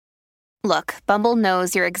Look, Bumble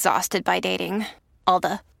knows you're exhausted by dating. All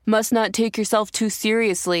the must not take yourself too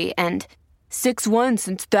seriously and 6'1"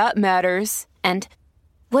 since that matters. And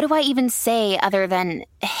what do I even say other than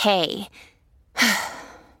hey?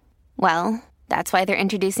 Well, that's why they're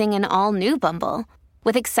introducing an all-new Bumble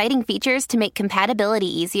with exciting features to make compatibility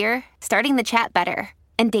easier, starting the chat better,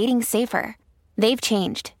 and dating safer. They've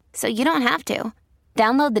changed, so you don't have to.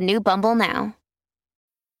 Download the new Bumble now.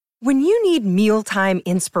 When you need mealtime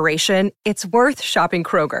inspiration, it's worth shopping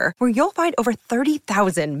Kroger, where you'll find over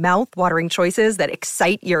 30,000 mouth-watering choices that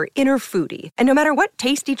excite your inner foodie. And no matter what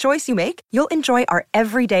tasty choice you make, you'll enjoy our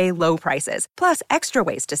everyday low prices, plus extra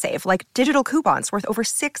ways to save, like digital coupons worth over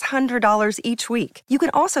 $600 each week. You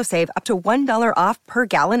can also save up to $1 off per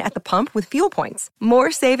gallon at the pump with fuel points.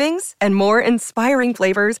 More savings and more inspiring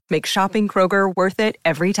flavors make shopping Kroger worth it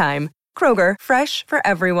every time. Kroger, fresh for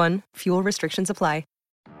everyone. Fuel restrictions apply.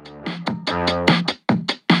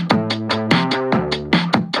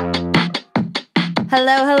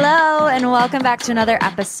 Hello, and welcome back to another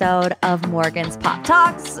episode of Morgan's Pop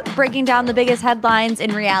Talks, breaking down the biggest headlines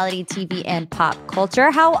in reality TV and pop culture.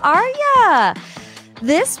 How are ya?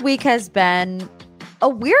 This week has been a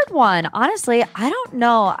weird one. Honestly, I don't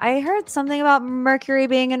know. I heard something about Mercury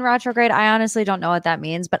being in retrograde. I honestly don't know what that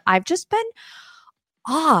means, but I've just been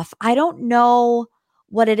off. I don't know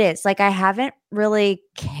what it is. Like, I haven't really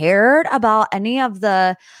cared about any of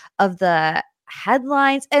the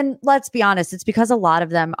headlines. And let's be honest, it's because a lot of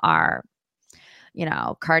them are,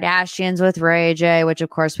 Kardashians with Ray J, which of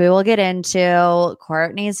course we will get into,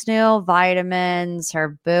 Kourtney's new vitamins,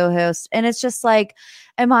 her boohoo. And it's just like,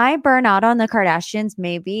 am I burnt out on the Kardashians?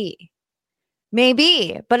 Maybe,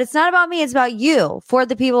 but it's not about me. It's about you, for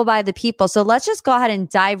the people, by the people. So let's just go ahead and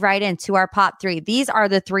dive right into our pop three. These are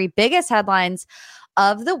the three biggest headlines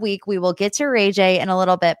of the week. We will get to Ray J in a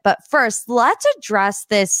little bit. But first, let's address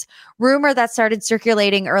this rumor that started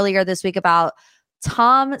circulating earlier this week about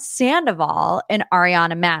Tom Sandoval and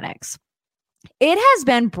Ariana Madix. It has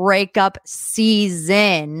been breakup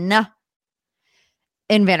season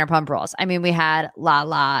in Vanderpump Rules. I mean, we had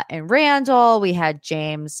Lala and Randall, we had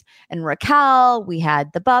James and Raquel, we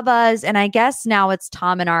had the Bubbas, and I guess now it's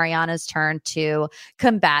Tom and Ariana's turn to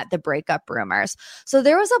combat the breakup rumors. So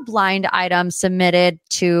there was a blind item submitted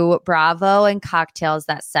to Bravo and Cocktails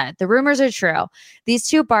that said, the rumors are true. These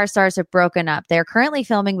two bar stars have broken up. They're currently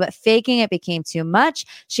filming, but faking it became too much.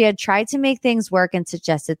 She had tried to make things work and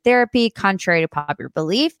suggested therapy. Contrary to popular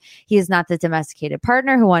belief, he is not the domesticated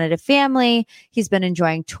partner who wanted a family. He's been enjoying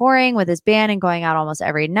touring with his band and going out almost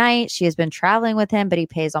every night. She has been traveling with him, but he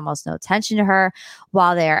pays almost no attention to her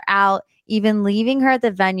while they are out, even leaving her at the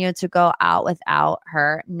venue to go out without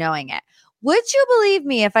her knowing it. Would you believe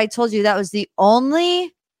me if I told you that was the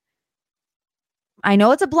only, I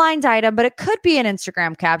know it's a blind item, but it could be an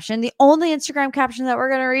Instagram caption, the only Instagram caption that we're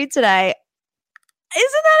going to read today?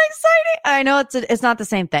 Isn't that exciting? I know it's not the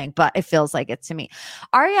same thing, but it feels like it to me.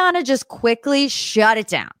 Ariana just quickly shut it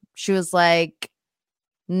down. She was like,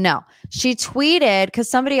 no. She tweeted, because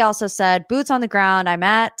somebody also said, boots on the ground, I'm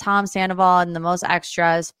at Tom Sandoval and the Most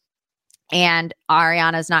Extras, and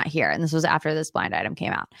Ariana's not here. And this was after this blind item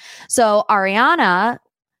came out. So Ariana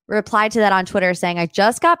replied to that on Twitter saying, I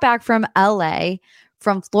just got back from LA,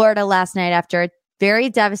 from Florida last night after a very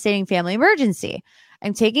devastating family emergency.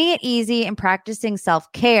 I'm taking it easy and practicing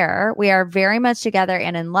self-care. We are very much together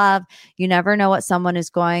and in love. You never know what someone is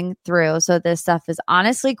going through. So this stuff is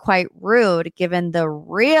honestly quite rude given the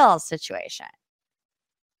real situation.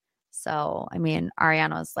 So, I mean,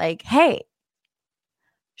 Ariana was like, hey,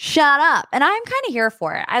 shut up. And I'm kind of here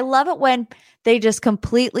for it. I love it when they just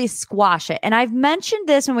completely squash it. And I've mentioned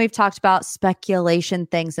this when we've talked about speculation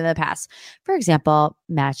things in the past. For example,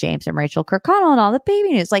 Matt James and Rachel Kirkconnell and all the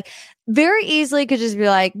baby news. Like, very easily could just be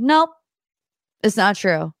like, nope, it's not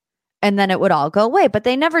true. And then it would all go away. But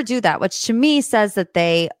they never do that, which to me says that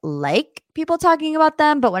they like people talking about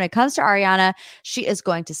them. But when it comes to Ariana, she is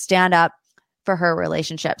going to stand up for her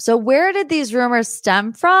relationship. So where did these rumors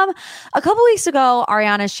stem from? A couple weeks ago,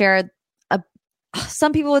 Ariana shared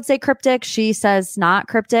some people would say cryptic. She says not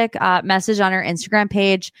cryptic message on her Instagram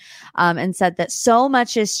page and said that so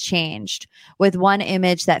much has changed with one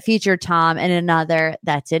image that featured Tom and another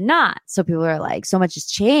that did not. So people are like, so much has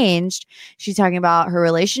changed. She's talking about her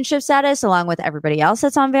relationship status along with everybody else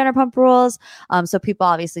that's on Vanderpump Rules. So people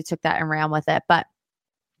obviously took that and ran with it. But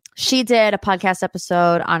she did a podcast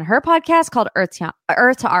episode on her podcast called Earth to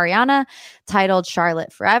Ariana, titled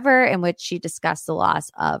Charlotte Forever, in which she discussed the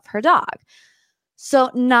loss of her dog.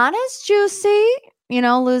 So not as juicy,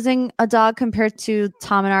 losing a dog compared to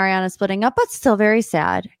Tom and Ariana splitting up, but still very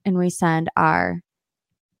sad. And we send our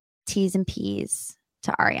T's and P's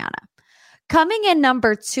to Ariana. Coming in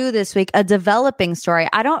number 2 this week, a developing story.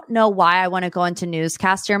 I don't know why I want to go into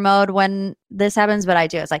newscaster mode when this happens, but I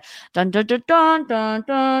do. It's like, dun, dun, dun, dun, dun,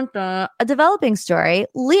 dun, dun. A developing story.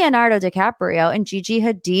 Leonardo DiCaprio and Gigi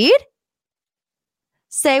Hadid.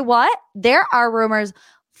 Say what? There are rumors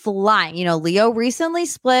flying. You know, Leo recently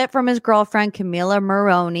split from his girlfriend, Camila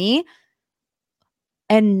Morrone.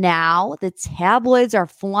 And now the tabloids are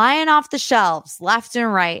flying off the shelves left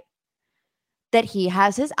and right that he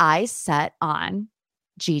has his eyes set on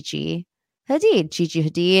Gigi Hadid. Gigi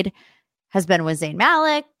Hadid has been with Zayn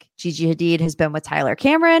Malik. Gigi Hadid has been with Tyler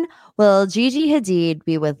Cameron. Will Gigi Hadid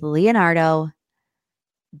be with Leonardo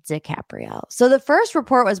DiCaprio? So the first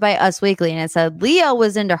report was by Us Weekly, and it said Leo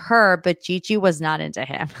was into her, but Gigi was not into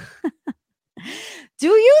him. Do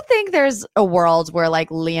you think there's a world where like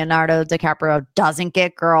Leonardo DiCaprio doesn't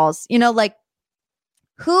get girls? You know, like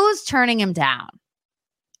who's turning him down?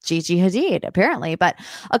 Gigi Hadid, apparently. But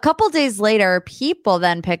a couple days later, People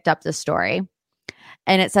then picked up the story.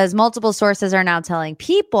 And it says multiple sources are now telling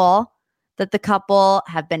People that the couple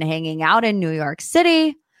have been hanging out in New York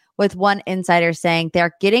City, with one insider saying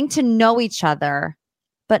they're getting to know each other,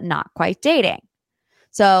 but not quite dating.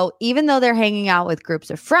 So even though they're hanging out with groups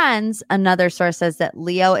of friends, another source says that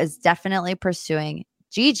Leo is definitely pursuing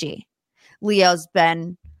Gigi. Leo's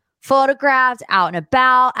been photographed out and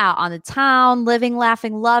about, out on the town, living,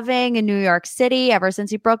 laughing, loving in New York City ever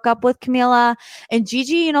since he broke up with Camila. And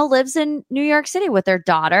Gigi, you know, lives in New York City with their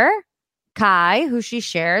daughter, Kai, who she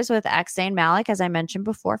shares with ex-Zayn Malik, as I mentioned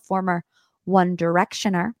before, former One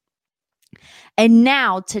Directioner. And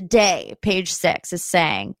now today, Page Six is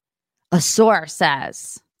saying, a source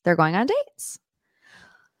says they're going on dates.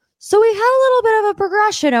 So we had a little bit of a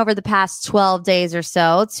progression over the past 12 days or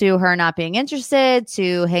so to her not being interested,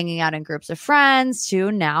 to hanging out in groups of friends,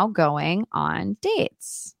 to now going on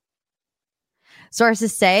dates.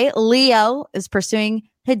 Sources say Leo is pursuing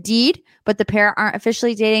Hadid, but the pair aren't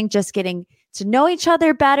officially dating, just getting to know each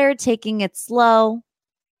other better, taking it slow.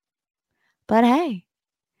 But hey,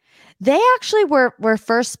 they actually were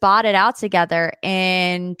first spotted out together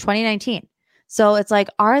in 2019. So it's like,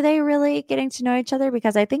 are they really getting to know each other?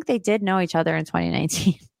 Because I think they did know each other in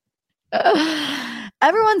 2019.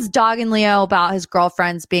 Everyone's dogging Leo about his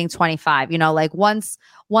girlfriends being 25. You know, like once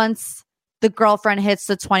the girlfriend hits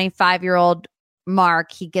the 25-year-old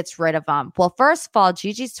mark, he gets rid of them. Well, first of all,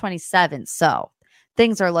 Gigi's 27, so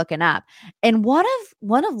things are looking up. And one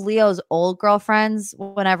of Leo's old girlfriends,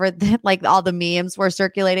 whenever like all the memes were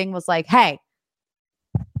circulating, was like, hey,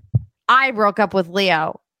 I broke up with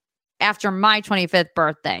Leo after my 25th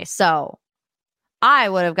birthday. So I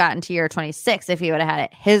would have gotten to year 26 if he would have had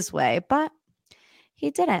it his way, but he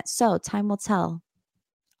didn't. So time will tell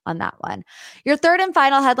on that one. Your third and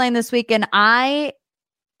final headline this week, and I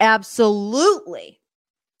absolutely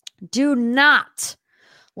do not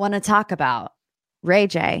want to talk about Ray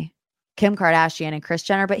J, Kim Kardashian, and Kris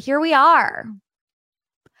Jenner, but here we are.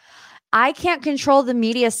 I can't control the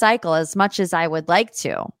media cycle as much as I would like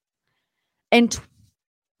to. And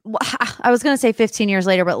I was going to say 15 years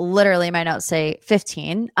later, but literally my notes say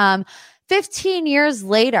 15. 15 years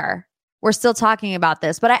later, we're still talking about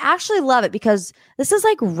this, but I actually love it because this is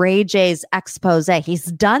like Ray J's expose. He's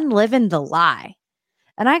done living the lie.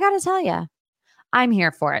 And I got to tell you, I'm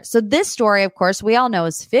here for it. So this story, of course, we all know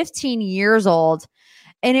is 15 years old,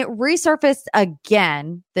 and it resurfaced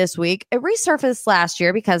again this week. It resurfaced last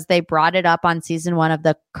year because they brought it up on season 1 of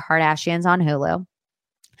The Kardashians on Hulu.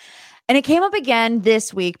 And it came up again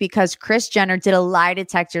this week because Kris Jenner did a lie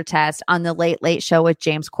detector test on the Late Late Show with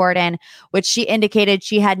James Corden, which she indicated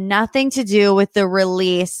she had nothing to do with the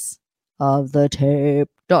release of the tape.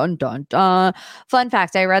 Dun, dun, dun. Fun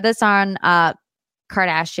fact, I read this on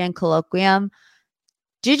Kardashian Colloquium.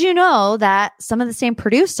 Did you know that some of the same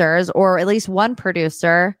producers, or at least one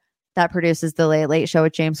producer that produces the Late Late Show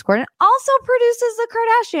with James Corden, also produces the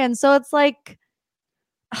Kardashians? So it's like,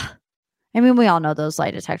 I mean, we all know those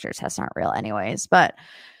lie detector tests aren't real anyways, but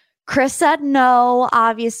Kris said no,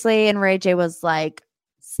 obviously. And Ray J was like,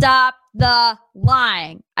 stop the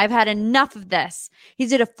lying. I've had enough of this. He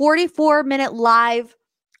did a 44-minute live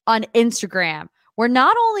on Instagram where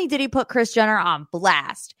not only did he put Kris Jenner on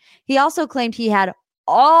blast, he also claimed he had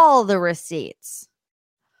all the receipts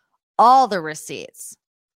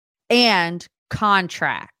and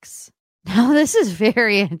contracts. Now, this is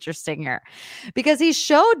very interesting here because he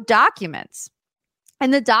showed documents,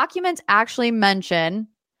 and the documents actually mention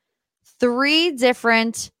 3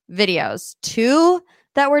 different videos, 2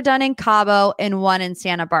 that were done in Cabo and 1 in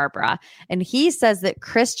Santa Barbara. And he says that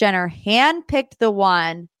Kris Jenner handpicked the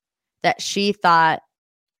one that she thought,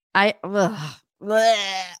 I'm not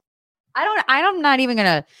even going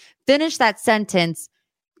to finish that sentence,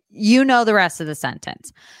 you know the rest of the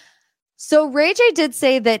sentence. So Ray J did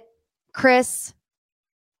say that Chris,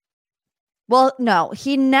 well, no,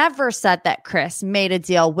 he never said that Chris made a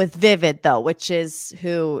deal with Vivid, though, which is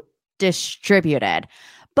who distributed.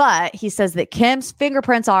 But he says that Kim's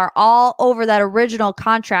fingerprints are all over that original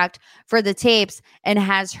contract for the tapes and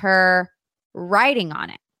has her writing on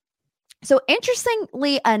it. So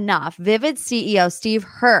interestingly enough, Vivid CEO Steve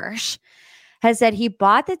Hirsch has said he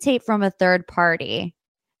bought the tape from a third party,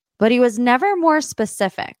 but he was never more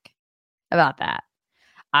specific about that.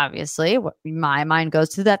 Obviously, my mind goes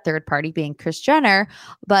to that third party being Kris Jenner,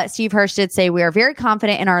 but Steve Hirsch did say, we are very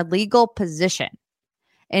confident in our legal position.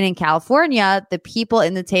 And in California, the people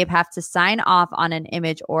in the tape have to sign off on an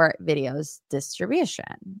image or video's distribution.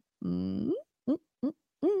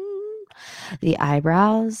 The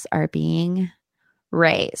eyebrows are being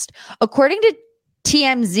raised. According to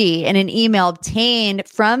TMZ, in an email obtained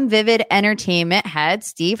from Vivid Entertainment head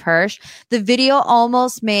Steve Hirsch, the video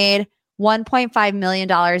almost made $1.5 million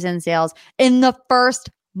in sales in the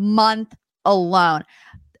first month alone.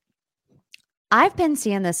 I've been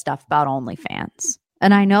seeing this stuff about OnlyFans.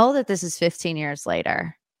 And I know that this is 15 years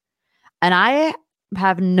later. And I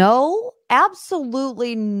have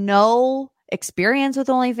absolutely no experience with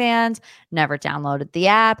OnlyFans, never downloaded the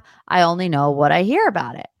app. I only know what I hear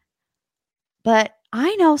about it. But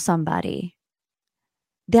I know somebody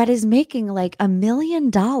that is making like $1 million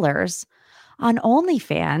on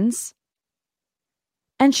OnlyFans.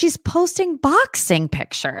 And she's posting boxing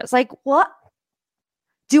pictures. Like, what?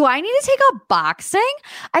 Do I need to take up boxing?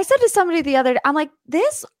 I said to somebody the other day, I'm like,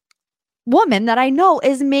 this woman that I know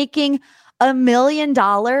is making $1 million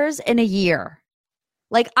in a year.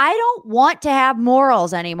 Like, I don't want to have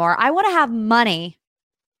morals anymore. I want to have money.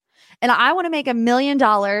 And I want to make $1 million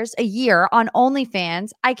a year on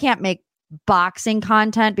OnlyFans. I can't make boxing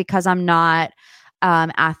content because I'm not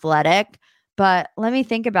athletic. But let me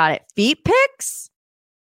think about it. Feet pics?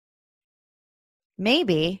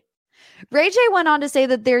 Maybe. Ray J went on to say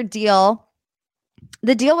that the deal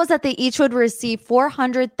was that they each would receive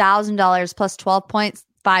 $400,000 plus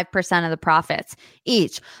 12.5% of the profits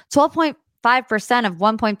each. 12.5% of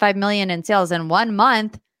 1.5 million in sales in 1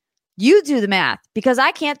 month. You do the math because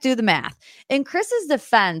I can't do the math. In Chris's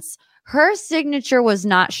defense, her signature was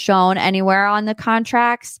not shown anywhere on the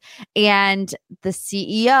contracts. And the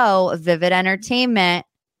CEO of Vivid Entertainment,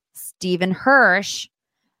 Stephen Hirsch,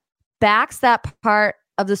 backs that part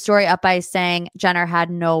of the story up by saying Jenner had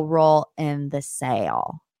no role in the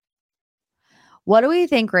sale. What do we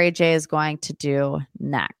think Ray J is going to do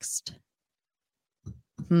next?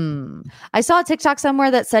 I saw a TikTok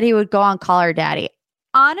somewhere that said he would go on Call Her Daddy.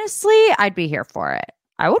 Honestly, I'd be here for it.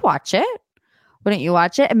 I would watch it. Wouldn't you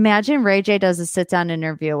watch it? Imagine Ray J does a sit-down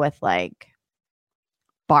interview with like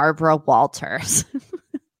Barbara Walters.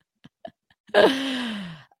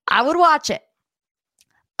 I would watch it.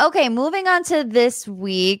 Okay, moving on to this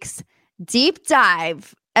week's deep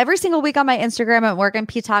dive. Every single week on my Instagram at Morgan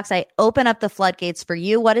P Talks, I open up the floodgates for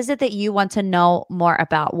you. What is it that you want to know more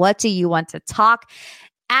about? What do you want to talk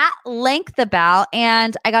at length about?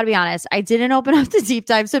 And I got to be honest, I didn't open up the deep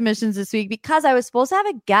dive submissions this week because I was supposed to have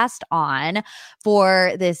a guest on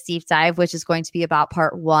for this deep dive, which is going to be about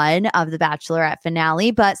part 1 of the Bachelorette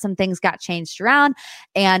finale, but some things got changed around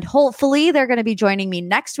and hopefully they're going to be joining me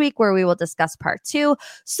next week where we will discuss part 2.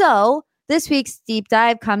 So this week's deep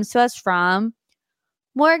dive comes to us from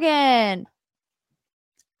Morgan.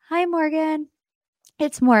 Hi, Morgan.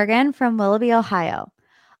 It's Morgan from Willoughby, Ohio.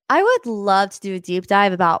 I would love to do a deep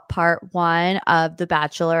dive about part 1 of the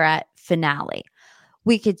Bachelorette finale.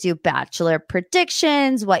 We could do Bachelor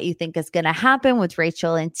predictions, what you think is going to happen with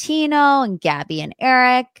Rachel and Tino and Gabby and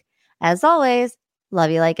Eric. As always,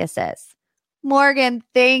 love you like a sis. Morgan,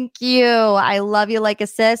 thank you. I love you like a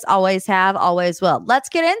sis. Always have, always will. Let's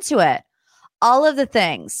get into it. All of the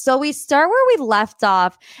things. So we start where we left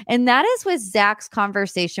off, and that is with Zach's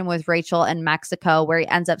conversation with Rachel in Mexico, where he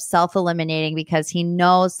ends up self-eliminating because he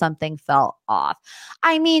knows something fell off.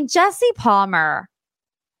 I mean, Jesse Palmer,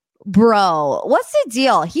 bro, what's the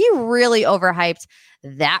deal? He really overhyped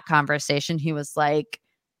that conversation. He was like,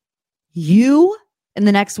 you in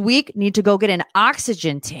the next week need to go get an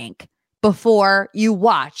oxygen tank before you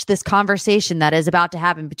watch this conversation that is about to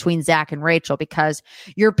happen between Zach and Rachel, because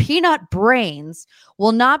your peanut brains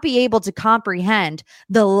will not be able to comprehend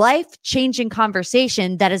the life-changing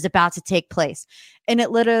conversation that is about to take place. And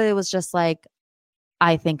it literally was just like,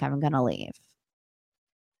 I think I'm going to leave.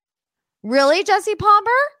 Really, Jesse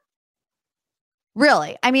Palmer?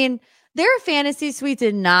 Really? I mean, their fantasy suite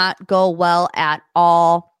did not go well at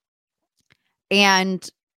all. And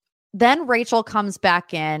then Rachel comes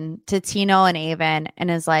back in to Tino and Aven and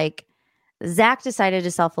is like, Zach decided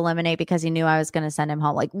to self-eliminate because he knew I was going to send him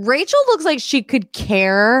home. Like, Rachel looks like she could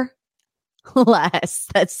care less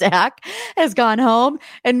that Zach has gone home.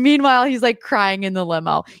 And meanwhile, he's like crying in the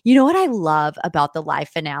limo. You know what I love about the live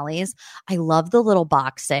finales? I love the little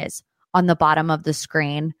boxes on the bottom of the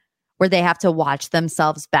screen where they have to watch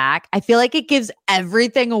themselves back. I feel like it gives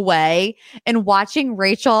everything away. And watching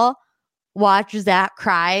Rachel watch Zach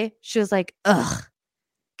cry, she was like, ugh,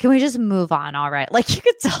 can we just move on? All right. Like, you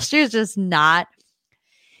could tell she was just not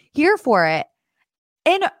here for it.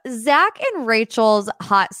 In Zach and Rachel's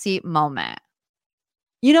hot seat moment,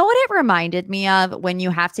 you know what it reminded me of? When you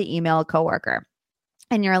have to email a coworker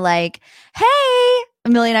and you're like, hey, a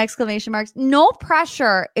million exclamation marks, no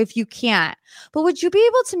pressure if you can't. But would you be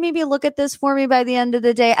able to maybe look at this for me by the end of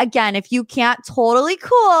the day? Again, if you can't, totally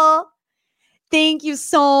cool. Thank you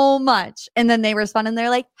so much. And then they respond and they're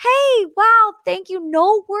like, hey, wow, thank you.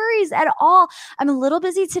 No worries at all. I'm a little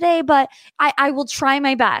busy today, but I will try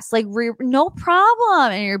my best. Like, no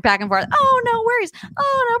problem. And you're back and forth. Oh, no worries.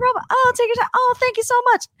 Oh, no problem. Oh, take your time. Oh, thank you so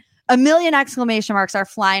much. A million exclamation marks are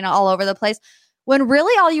flying all over the place when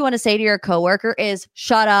really all you want to say to your coworker is,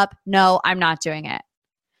 shut up. No, I'm not doing it.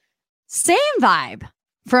 Same vibe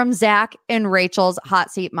from Zach and Rachel's hot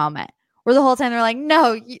seat moment. Where the whole time they're like,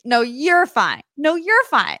 no, you're fine. No, you're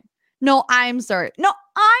fine. No, I'm sorry. No,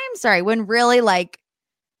 I'm sorry. When really, like,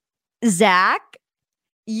 Zach,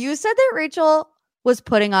 you said that Rachel was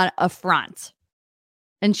putting on a front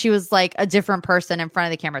and she was like a different person in front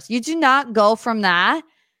of the cameras. You do not go from that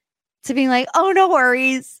to being like, oh, no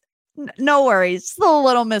worries. No worries. Just a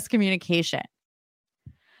little miscommunication.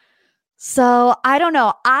 So I don't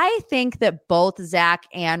know. I think that both Zach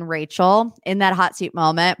and Rachel in that hot seat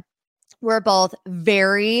moment were both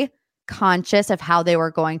very conscious of how they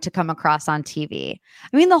were going to come across on TV.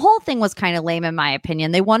 I mean, the whole thing was kind of lame in my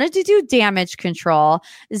opinion. They wanted to do damage control.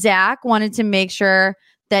 Zach wanted to make sure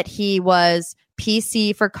that he was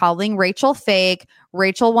PC for calling Rachel fake.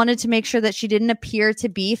 Rachel wanted to make sure that she didn't appear to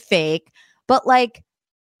be fake. But like,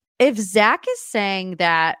 if Zach is saying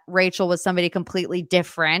that Rachel was somebody completely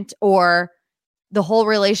different or the whole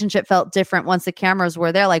relationship felt different once the cameras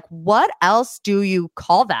were there, like, what else do you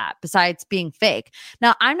call that besides being fake?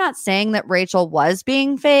 Now, I'm not saying that Rachel was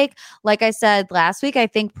being fake. Like I said last week, I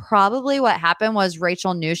think probably what happened was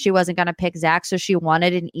Rachel knew she wasn't going to pick Zach, so she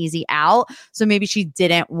wanted an easy out. So maybe she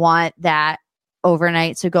didn't want that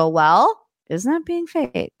overnight to go well. Isn't that being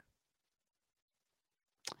fake?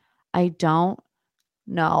 I don't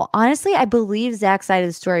know. Honestly, I believe Zach's side of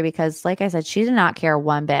the story because, like I said, she did not care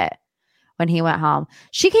one bit when he went home.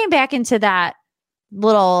 She came back into that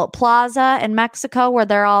little plaza in Mexico where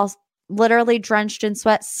they're all literally drenched in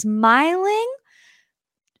sweat, smiling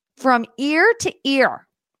from ear to ear.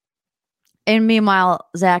 And meanwhile,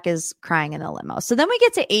 Zach is crying in the limo. So then we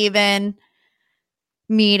get to Aven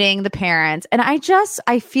meeting the parents. And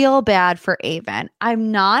I feel bad for Aven.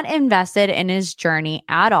 I'm not invested in his journey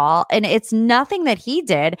at all. And it's nothing that he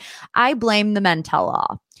did. I blame the men tell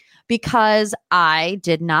all. Because I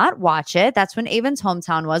did not watch it. That's when Aven's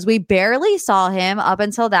hometown was. We barely saw him up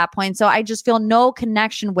until that point. So I just feel no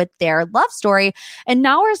connection with their love story. And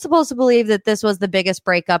now we're supposed to believe that this was the biggest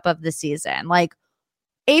breakup of the season. Like,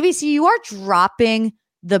 ABC, you are dropping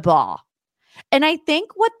the ball. And I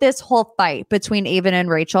think what this whole fight between Aven and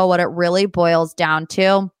Rachel, what it really boils down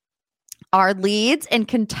to are leads and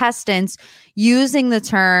contestants using the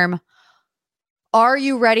term, are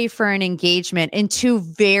you ready for an engagement, in two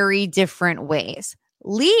very different ways.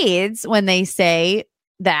 Leads, when they say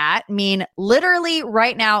that, mean literally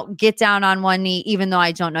right now, get down on one knee, even though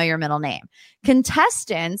I don't know your middle name.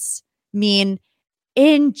 Contestants mean,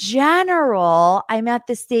 in general, I'm at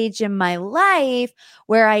the stage in my life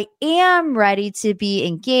where I am ready to be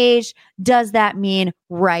engaged. Does that mean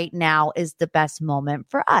right now is the best moment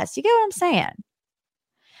for us? You get what I'm saying?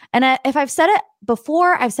 And if I've said it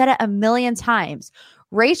before, I've said it a million times.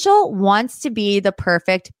 Rachel wants to be the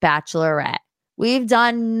perfect bachelorette. We've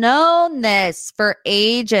known this for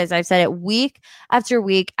ages. I've said it week after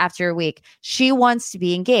week after week. She wants to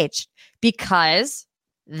be engaged because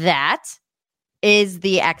that is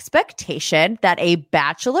the expectation that a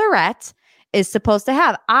bachelorette is supposed to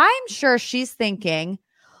have. I'm sure she's thinking,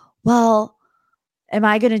 well, am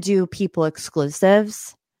I going to do people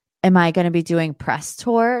exclusives? Am I going to be doing press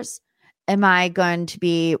tours? Am I going to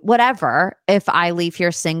be whatever if I leave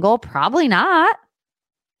here single? Probably not.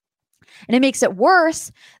 And it makes it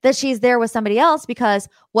worse that she's there with somebody else because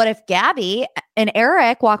what if Gabby and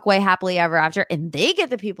Eric walk away happily ever after and they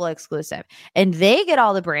get the people exclusive and they get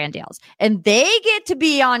all the brand deals and they get to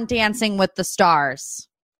be on Dancing with the Stars?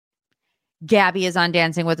 Gabby is on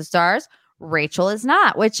Dancing with the Stars. Rachel is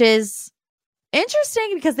not, which is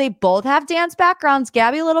interesting because they both have dance backgrounds.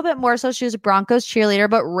 Gabby a little bit more so. She was a Broncos cheerleader,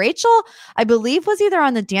 but Rachel, I believe, was either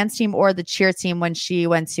on the dance team or the cheer team when she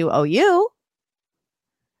went to OU.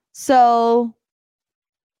 So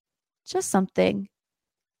just something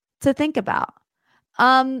to think about.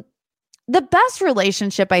 The best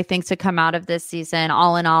relationship, I think, to come out of this season,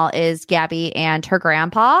 all in all, is Gabby and her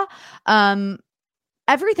grandpa.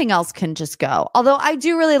 Everything else can just go. Although I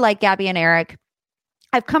do really like Gabby and Eric.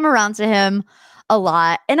 I've come around to him a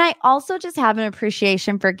lot. And I also just have an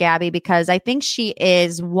appreciation for Gabby because I think she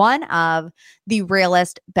is one of the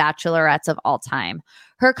realest bachelorettes of all time.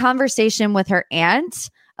 Her conversation with her aunt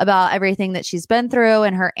about everything that she's been through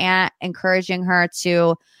and her aunt encouraging her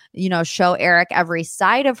to, show Eric every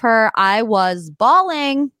side of her. I was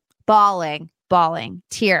bawling,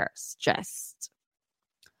 tears just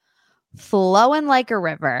flowing like a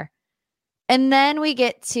river. And then we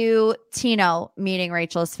get to Tino meeting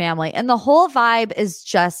Rachel's family, and the whole vibe is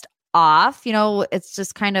just off. It's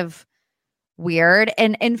just kind of weird.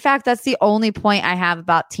 And in fact, that's the only point I have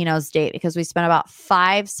about Tino's date because we spent about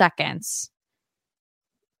 5 seconds,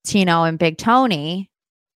 Tino and Big Tony,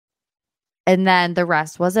 and then the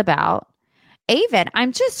rest was about Aven.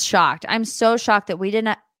 I'm just shocked. I'm so shocked that we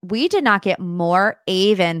did not get more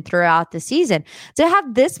Aven throughout the season. To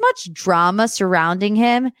have this much drama surrounding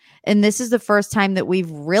him, and this is the first time that we've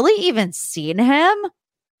really even seen him,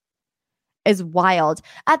 is wild.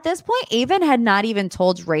 At this point, Aven had not even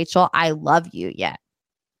told Rachel, I love you yet.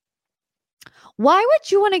 Why would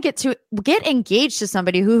you want to get engaged to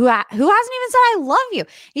somebody who hasn't even said I love you?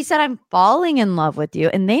 He said, I'm falling in love with you.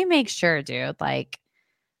 And they make sure, dude,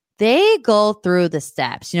 they go through the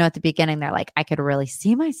steps. At the beginning, they're like, I could really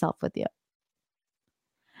see myself with you.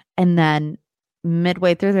 And then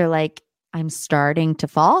midway through, they're like, I'm starting to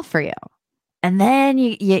fall for you. And then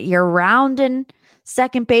you're rounding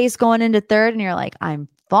second base going into third, and you're like, I'm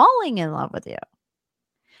falling in love with you.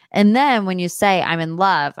 And then when you say I'm in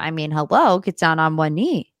love, I mean, hello, get down on one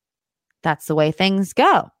knee. That's the way things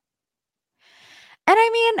go. And I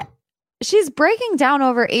mean, she's breaking down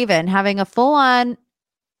over Aven, having a full-on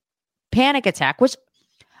panic attack, which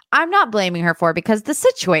I'm not blaming her for because the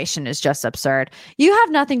situation is just absurd. You have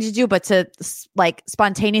nothing to do but to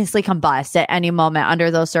spontaneously combust at any moment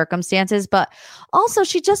under those circumstances. But also,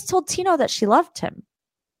 she just told Tino that she loved him.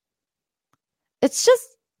 It's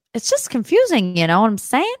just confusing. You know what I'm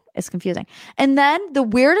saying? It's confusing. And then the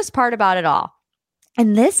weirdest part about it all,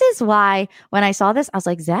 and this is why when I saw this, I was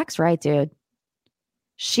like, Zach's right, dude.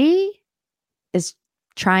 She is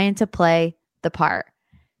trying to play the part.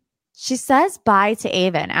 She says bye to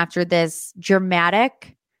Aven after this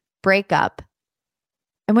dramatic breakup.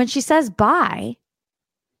 And when she says bye,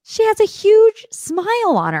 she has a huge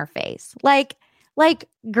smile on her face. Like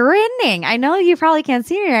grinning. I know you probably can't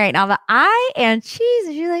see me right now, but I am cheese.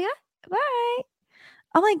 And she's like, bye.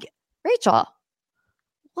 I'm like, Rachel,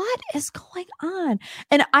 what is going on?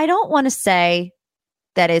 And I don't want to say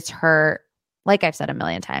that it's her, like I've said a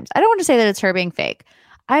million times. I don't want to say that it's her being fake.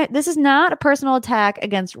 This is not a personal attack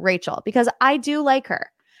against Rachel because I do like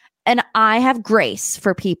her and I have grace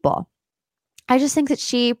for people. I just think that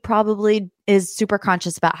she probably is super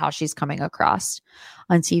conscious about how she's coming across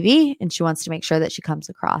on TV, and she wants to make sure that she comes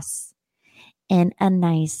across in a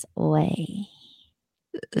nice way.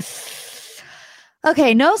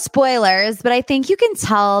 Okay, no spoilers, but I think you can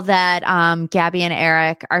tell that Gabby and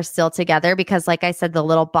Eric are still together because, like I said, the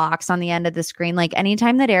little box on the end of the screen, like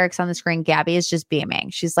anytime that Eric's on the screen, Gabby is just beaming.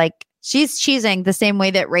 She's cheesing the same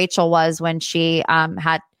way that Rachel was when she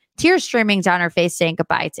had tears streaming down her face saying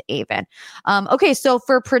goodbye to Aven. Okay, so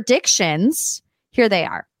for predictions, here they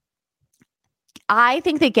are. I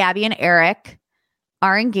think that Gabby and Eric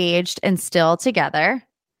are engaged and still together.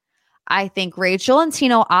 I think Rachel and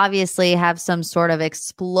Tino obviously have some sort of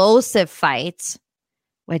explosive fight,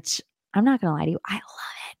 which I'm not going to lie to you. I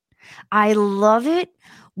love it. I love it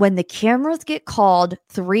when the cameras get called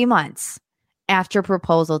 3 months after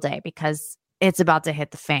proposal day because it's about to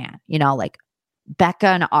hit the fan, like Becca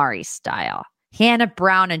and Ari style, Hannah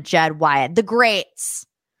Brown and Jed Wyatt, the greats,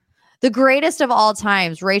 the greatest of all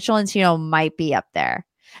times. Rachel and Tino might be up there.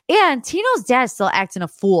 And Tino's dad's still acting a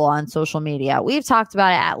fool on social media. We've talked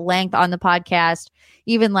about it at length on the podcast,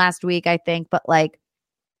 even last week, I think. But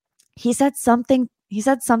he said something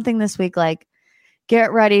this week, like,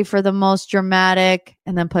 get ready for the most dramatic,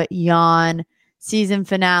 and then put yawn, season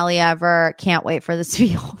finale ever. Can't wait for this to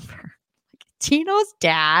be over. Tino's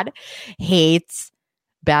dad hates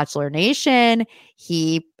Bachelor Nation.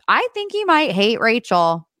 I think he might hate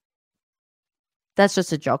Rachel. That's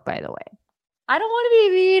just a joke, by the way. I don't want to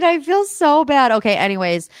be mean. I feel so bad. Okay,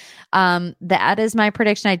 anyways, that is my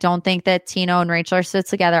prediction. I don't think that Tino and Rachel are still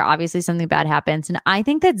together. Obviously, something bad happens. And I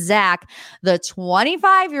think that Zach, the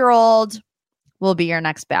 25-year-old, will be your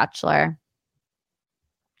next bachelor.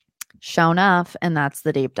 Show enough, and that's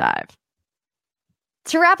the deep dive.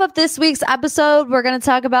 To wrap up this week's episode, we're going to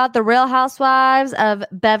talk about the Real Housewives of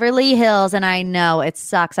Beverly Hills. And I know it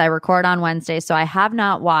sucks. I record on Wednesday, so I have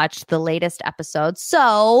not watched the latest episode.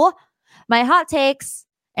 So my hot takes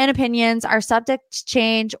and opinions are subject to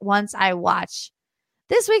change once I watch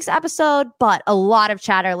this week's episode. But a lot of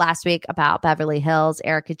chatter last week about Beverly Hills,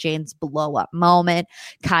 Erika Jayne's blow up moment,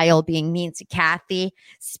 Kyle being mean to Kathy.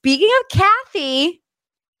 Speaking of Kathy,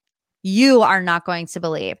 you are not going to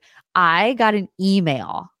believe. I got an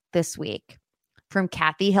email this week from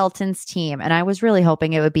Kathy Hilton's team, and I was really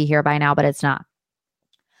hoping it would be here by now, but it's not.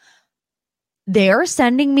 They're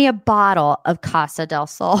sending me a bottle of Casa del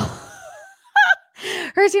Sol.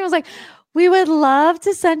 Her team was like, we would love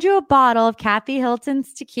to send you a bottle of Kathy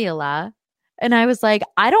Hilton's tequila. And I was like,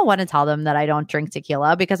 I don't want to tell them that I don't drink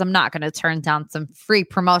tequila because I'm not going to turn down some free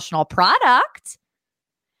promotional product.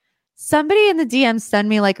 Somebody in the DM send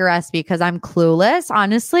me like a recipe because I'm clueless,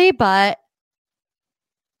 honestly, but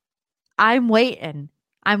I'm waiting.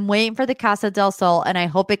 I'm waiting for the Casa del Sol, and I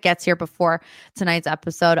hope it gets here before tonight's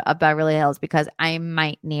episode of Beverly Hills because I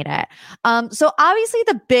might need it. So obviously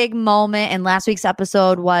the big moment in last week's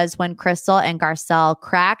episode was when Crystal and Garcelle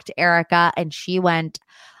cracked Erika, and she went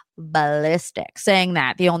ballistic, saying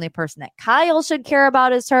that the only person that Kyle should care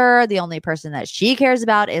about is her. The only person that she cares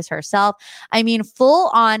about is herself. I mean,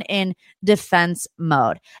 full on in defense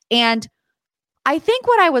mode. And I think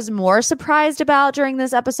what I was more surprised about during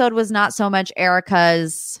this episode was not so much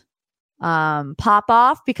Erika's pop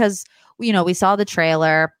off because, you know, we saw the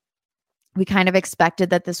trailer. We kind of expected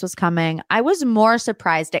that this was coming. I was more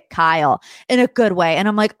surprised at Kyle in a good way. And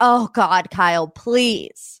I'm like, oh God, Kyle,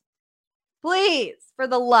 please, for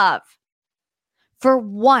the love, for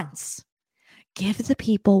once, give the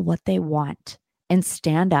people what they want and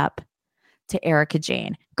stand up to Erika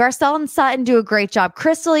Jayne. Garcelle and Sutton do a great job.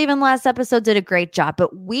 Crystal, even last episode, did a great job.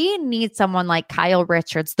 But we need someone like Kyle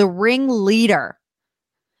Richards, the ring leader,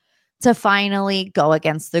 to finally go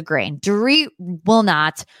against the grain. Dorit will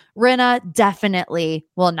not. Rinna definitely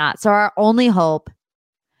will not. So our only hope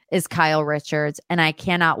is Kyle Richards, and I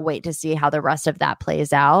cannot wait to see how the rest of that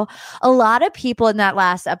plays out. A lot of people in that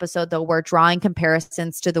last episode, though, were drawing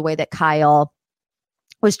comparisons to the way that Kyle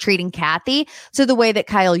was treating Kathy to the way that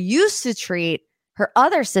Kyle used to treat her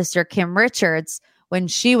other sister, Kim Richards, when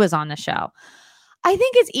she was on the show. I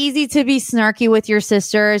think it's easy to be snarky with your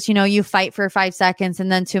sisters. You know, you fight for 5 seconds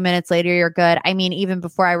and then 2 minutes later, you're good. I mean, even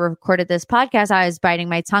before I recorded this podcast, I was biting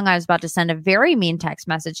my tongue. I was about to send a very mean text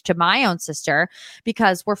message to my own sister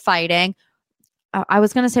because we're fighting. I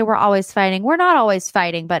was going to say we're always fighting. We're not always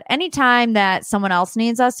fighting, but anytime that someone else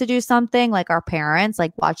needs us to do something, like our parents,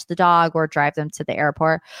 like watch the dog or drive them to the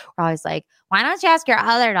airport, we're always like, why don't you ask your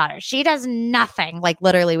other daughter? She does nothing. Like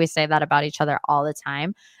literally we say that about each other all the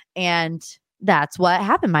time. And that's what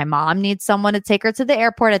happened. My mom needs someone to take her to the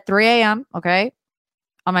airport at 3 a.m. Okay.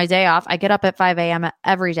 On my day off, I get up at 5 a.m.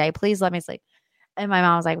 every day. Please let me sleep. And my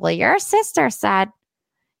mom was like, well, your sister said,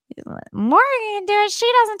 Morgan, dude,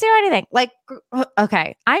 she doesn't do anything. Like,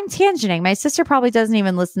 okay, I'm tangenting. My sister probably doesn't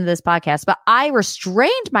even listen to this podcast, but I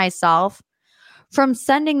restrained myself from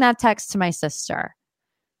sending that text to my sister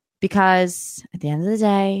because at the end of the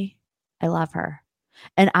day, I love her.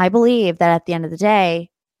 And I believe that at the end of the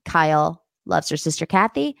day, Kyle loves her sister,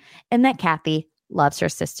 Kathy, and that Kathy loves her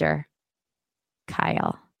sister,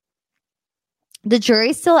 Kyle. The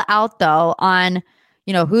jury's still out, though, on,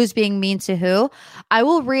 you know, who's being mean to who. I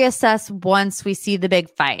will reassess once we see the big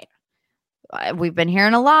fight. We've been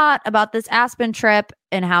hearing a lot about this Aspen trip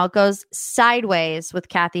and how it goes sideways with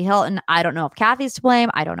Kathy Hilton. I don't know if Kathy's to blame.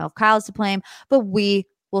 I don't know if Kyle's to blame, but we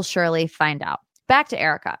will surely find out. Back to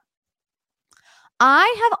Erika.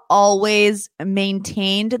 I have always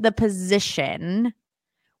maintained the position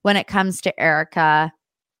when it comes to Erika.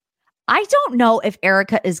 I don't know if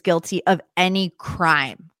Erika is guilty of any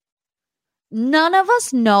crime. None of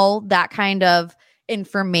us know that kind of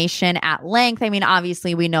information at length. I mean,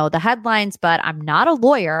 obviously we know the headlines, but I'm not a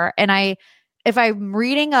lawyer. And if I'm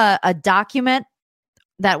reading a document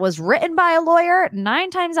that was written by a lawyer,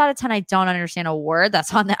 9 times out of 10, I don't understand a word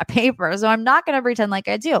that's on that paper. So I'm not going to pretend like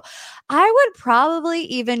I do. I would probably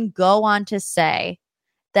even go on to say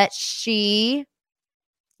that she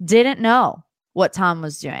didn't know what Tom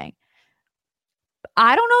was doing.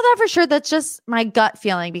 I don't know that for sure. That's just my gut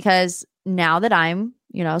feeling because now that I'm,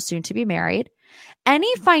 you know, soon to be married,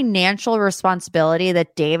 any financial responsibility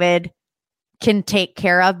that David can take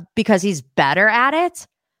care of because he's better at it,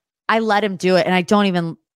 I let him do it. And I don't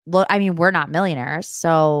even look. I mean, we're not millionaires,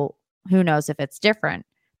 so who knows if it's different.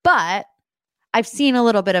 But I've seen a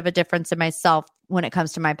little bit of a difference in myself when it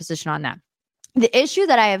comes to my position on that. The issue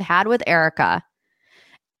that I have had with Erika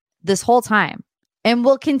this whole time, and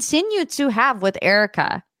will continue to have with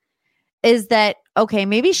Erika, is that, okay,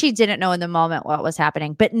 maybe she didn't know in the moment what was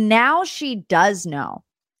happening, but now she does know.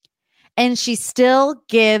 And she still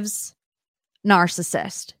gives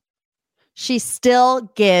narcissist. She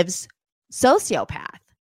still gives sociopath.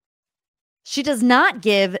 She does not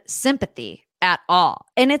give sympathy at all.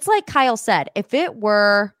 And it's like Kyle said, if it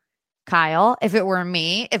were Kyle, if it were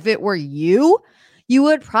me, if it were you, you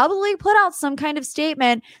would probably put out some kind of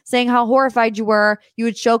statement saying how horrified you were. You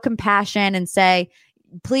would show compassion and say,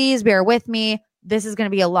 please bear with me. This is going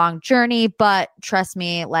to be a long journey, but trust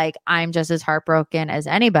me, like, I'm just as heartbroken as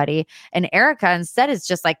anybody. And Erika instead is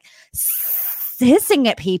just like hissing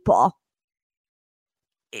at people.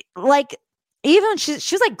 Like, even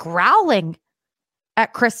she's like growling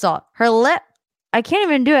at Crystal. Her lip, I can't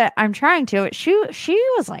even do it. I'm trying to. She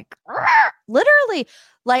was like, literally,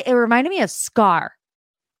 like, it reminded me of Scar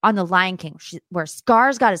on The Lion King, where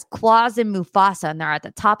Scar's got his claws in Mufasa and they're at the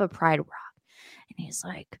top of Pride Rock. And he's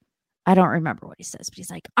like, I don't remember what he says, but he's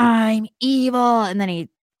like, I'm evil. And then he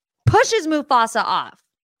pushes Mufasa off.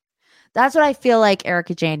 That's what I feel like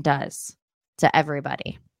Erika Jayne does to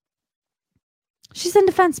everybody. She's in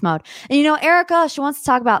defense mode. And you know, Erika, she wants to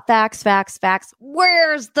talk about facts.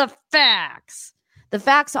 Where's the facts? The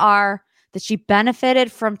facts are that she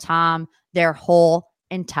benefited from Tom their whole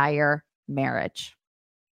entire marriage.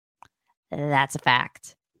 That's a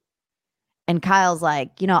fact. And Kyle's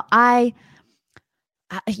like, you're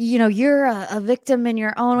a victim in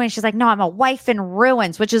your own way. She's like, no, I'm a wife in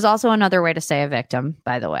ruins, which is also another way to say a victim,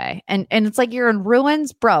 by the way. And it's like, you're in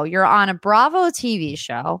ruins, bro. You're on a Bravo TV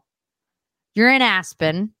show. You're in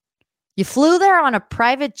Aspen. You flew there on a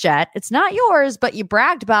private jet. It's not yours, but you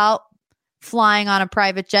bragged about flying on a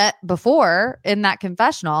private jet before in that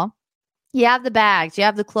confessional. You have the bags, you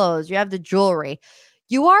have the clothes, you have the jewelry.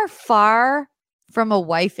 You are far from a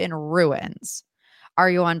wife in ruins. Are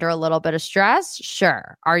you under a little bit of stress?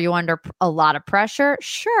 Sure. Are you under a lot of pressure?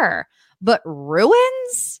 Sure. But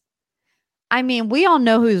ruins? I mean, we all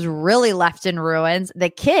know who's really left in ruins. The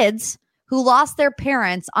kids who lost their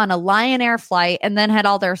parents on a Lion Air flight and then had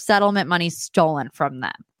all their settlement money stolen from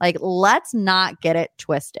them. Like, let's not get it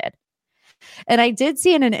twisted. And I did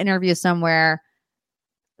see in an interview somewhere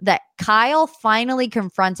that Kyle finally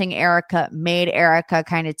confronting Erika made Erika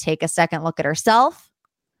kind of take a second look at herself,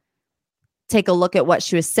 take a look at what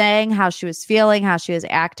she was saying, how she was feeling, how she was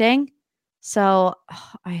acting. So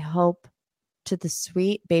I hope to the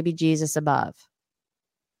sweet baby Jesus above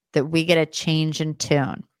that we get a change in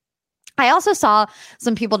tune. I also saw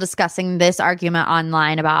some people discussing this argument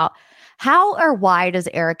online about how or why does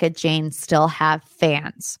Erika Jayne still have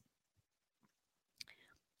fans?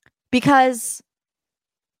 Because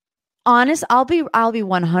I'll be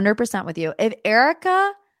 100% with you. If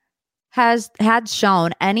Erika had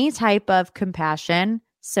shown any type of compassion,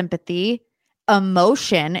 sympathy,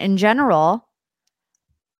 emotion in general,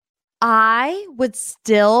 I would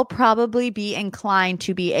still probably be inclined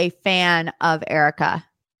to be a fan of Erika.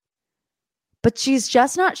 But she's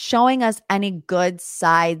just not showing us any good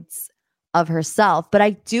sides of herself. But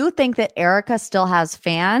I do think that Erika still has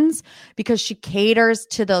fans because she caters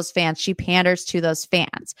to those fans. She panders to those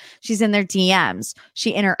fans. She's in their DMs.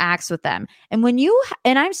 She interacts with them. And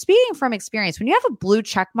and I'm speaking from experience, when you have a blue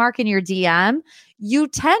check mark in your DM, you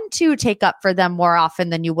tend to take up for them more often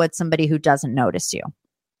than you would somebody who doesn't notice you.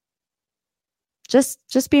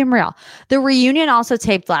 Just being real. The reunion also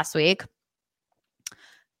taped last week.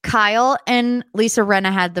 Kyle and Lisa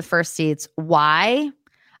Rinna had the first seats. Why?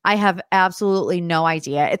 I have absolutely no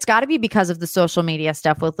idea. It's got to be because of the social media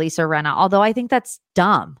stuff with Lisa Rinna, although I think that's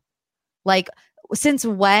dumb. Like, since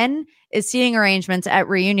when is seating arrangements at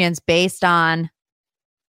reunions based on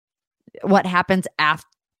what happens after,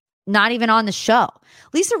 not even on the show?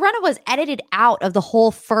 Lisa Rinna was edited out of the whole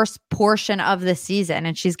first portion of the season,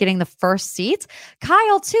 and she's getting the first seats.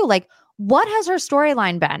 Kyle, too. Like, what has her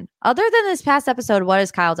storyline been? Other than this past episode, what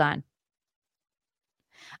has Kyle done?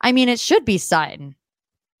 I mean, it should be Sutton,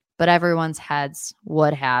 but everyone's heads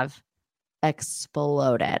would have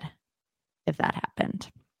exploded if that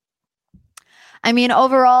happened. I mean,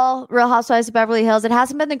 overall, Real Housewives of Beverly Hills, it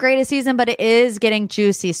hasn't been the greatest season, but it is getting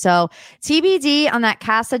juicy. So TBD on that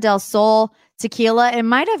Casa del Sol tequila. It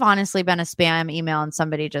might have honestly been a spam email and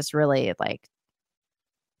somebody just really like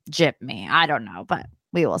gypped me. I don't know, but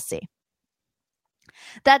we will see.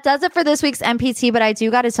 That does it for this week's MPT, but I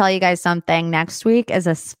do got to tell you guys something. Next week is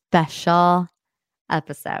a special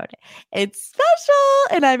episode. It's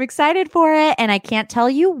special and I'm excited for it. And I can't tell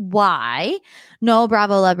you why no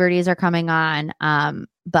Bravo celebrities are coming on.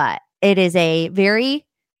 But it is a very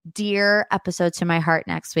dear episode to my heart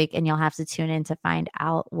next week, and you'll have to tune in to find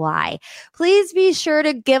out why. Please be sure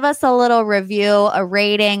to give us a little review, a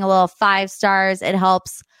rating, a little 5 stars. It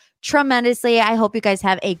helps tremendously. I hope you guys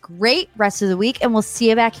have a great rest of the week, and we'll see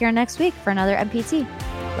you back here next week for another MPT.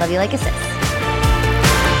 Love you like a sis.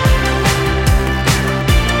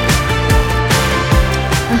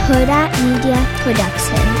 A Huda Media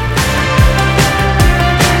Production.